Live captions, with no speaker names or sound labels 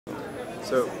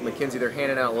So, McKenzie, they're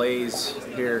handing out lays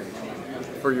here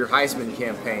for your Heisman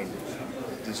campaign.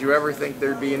 Did you ever think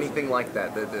there'd be anything like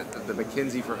that, the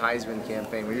McKenzie for Heisman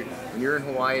campaign? When you're in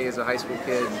Hawaii as a high school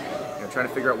kid, trying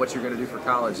to figure out what you're going to do for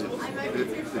college,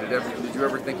 did you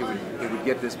ever think it would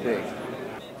get this big?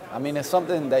 I mean, it's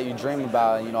something that you dream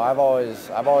about. I've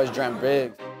always dreamt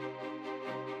big.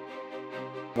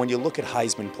 When you look at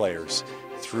Heisman players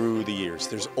through the years,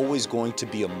 there's always going to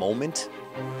be a moment,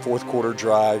 fourth quarter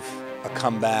drive, a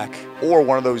comeback, or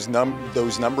one of those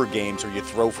number games where you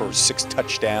throw for 6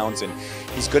 touchdowns, and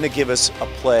he's going to give us a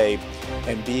play.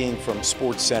 And being from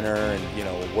Sports Center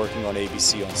and working on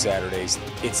ABC on Saturdays,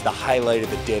 it's the highlight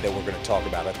of the day that we're going to talk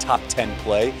about, a top 10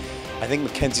 play. I think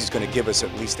McKenzie's going to give us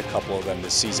at least a couple of them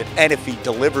this season, and if he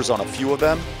delivers on a few of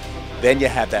them, then you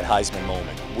have that Heisman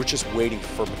moment. We're just waiting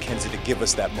for McKenzie to give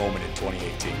us that moment in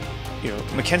 2018.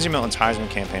 McKenzie Milton's Heisman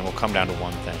campaign will come down to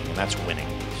one thing, and that's winning.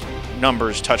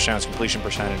 Numbers, touchdowns, completion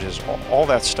percentages, all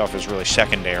that stuff is really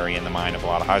secondary in the mind of a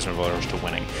lot of Heisman voters to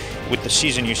winning. With the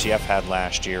season UCF had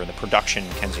last year and the production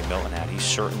McKenzie Milton had, he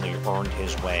certainly earned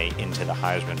his way into the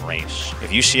Heisman race.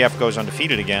 If UCF goes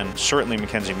undefeated again, certainly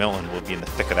McKenzie Milton will be in the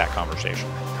thick of that conversation.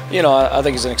 I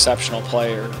think he's an exceptional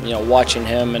player. Watching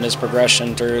him and his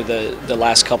progression through the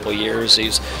last couple of years,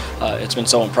 it's been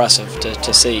so impressive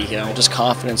to see. Just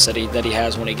confidence that he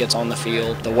has when he gets on the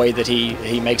field, the way that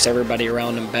he makes everybody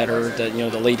around him better,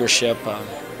 the leadership.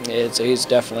 He's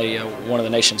definitely one of the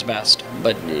nation's best.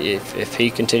 But if he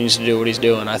continues to do what he's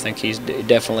doing, I think he's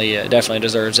definitely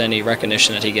deserves any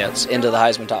recognition that he gets into the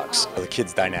Heisman talks. The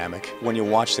kid's dynamic. When you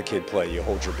watch the kid play, you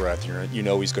hold your breath. You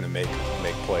know he's going to make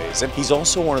plays. And he's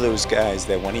also one of those guys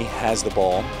that when he has the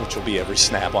ball, which will be every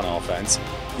snap on offense,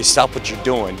 you stop what you're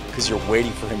doing because you're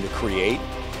waiting for him to create.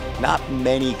 Not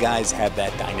many guys have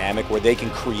that dynamic where they can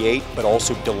create but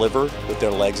also deliver with their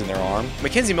legs and their arm.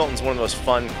 McKenzie Milton's one of the most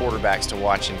fun quarterbacks to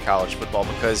watch in college football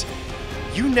because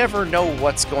you never know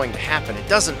what's going to happen. It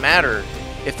doesn't matter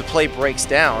if the play breaks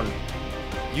down.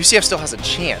 UCF still has a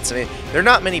chance. I mean, there are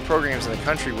not many programs in the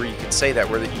country where you can say that,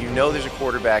 where there's a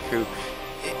quarterback who,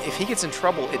 if he gets in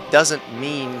trouble, it doesn't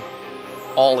mean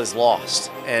all is lost.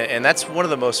 And that's one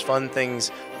of the most fun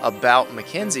things about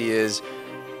McKenzie is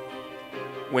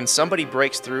when somebody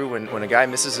breaks through, when a guy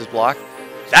misses his block,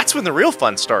 that's when the real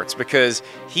fun starts because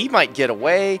he might get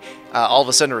away. All of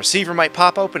a sudden, a receiver might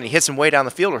pop open and he hits him way down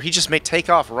the field, or he just may take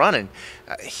off running.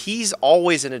 He's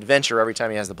always an adventure every time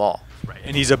he has the ball. Right,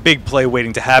 and he's a big play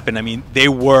waiting to happen. I mean,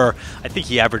 I think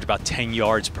he averaged about 10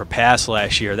 yards per pass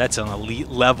last year. That's an elite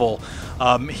level.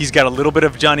 He's got a little bit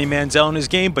of Johnny Manziel in his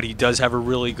game, but he does have a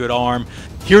really good arm.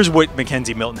 Here's what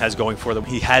McKenzie Milton has going for them.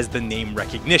 He has the name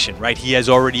recognition, right? He has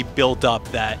already built up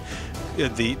that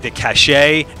the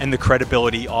cachet and the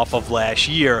credibility off of last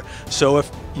year. So if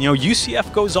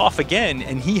UCF goes off again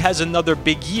and he has another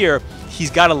big year, he's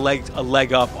got a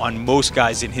leg up on most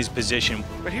guys in his position.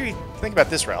 But here, think about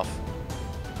this, Ralph.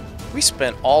 We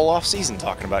spent all off season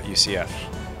talking about UCF.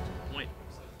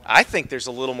 I think there's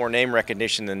a little more name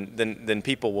recognition than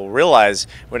people will realize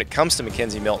when it comes to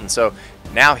McKenzie Milton. So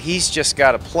now he's just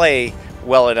got to play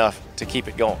well enough to keep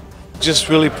it going. Just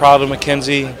really proud of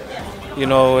McKenzie.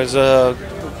 As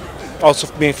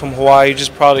also being from Hawaii,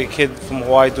 just proud of the kid from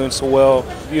Hawaii doing so well.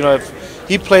 If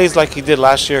he plays like he did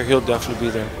last year, he'll definitely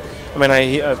be there. I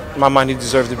mean, in my mind, he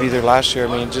deserved to be there last year.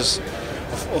 I mean, just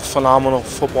a phenomenal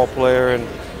football player. And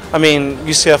I mean,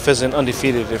 UCF isn't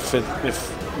undefeated if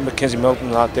McKenzie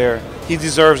Milton's not there. He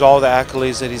deserves all the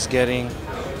accolades that he's getting.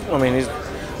 I mean,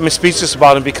 speechless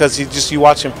about him because you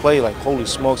watch him play, like, holy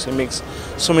smokes, he makes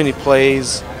so many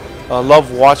plays.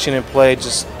 Love watching him play,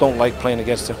 just don't like playing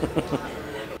against him.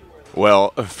 Well,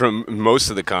 from most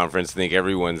of the conference, I think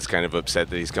everyone's kind of upset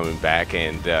that he's coming back,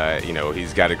 and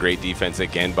he's got a great defense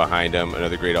again behind him,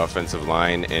 another great offensive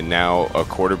line, and now a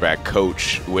quarterback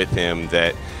coach with him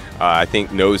that I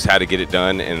think knows how to get it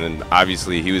done. And then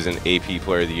obviously he was an AP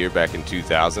Player of the Year back in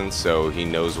 2000, so he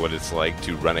knows what it's like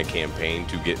to run a campaign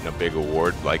to get a big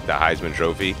award like the Heisman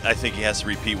Trophy. I think he has to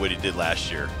repeat what he did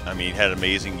last year. I mean, he had an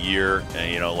amazing year,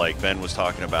 and like Ben was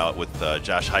talking about with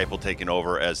Josh Heupel taking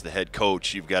over as the head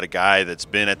coach, you've got a guy that's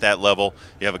been at that level.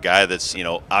 You have a guy that's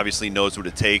obviously knows what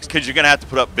it takes, because you're going to have to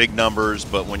put up big numbers,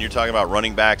 but when you're talking about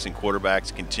running backs and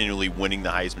quarterbacks continually winning the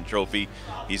Heisman Trophy,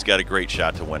 he's got a great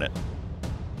shot to win it.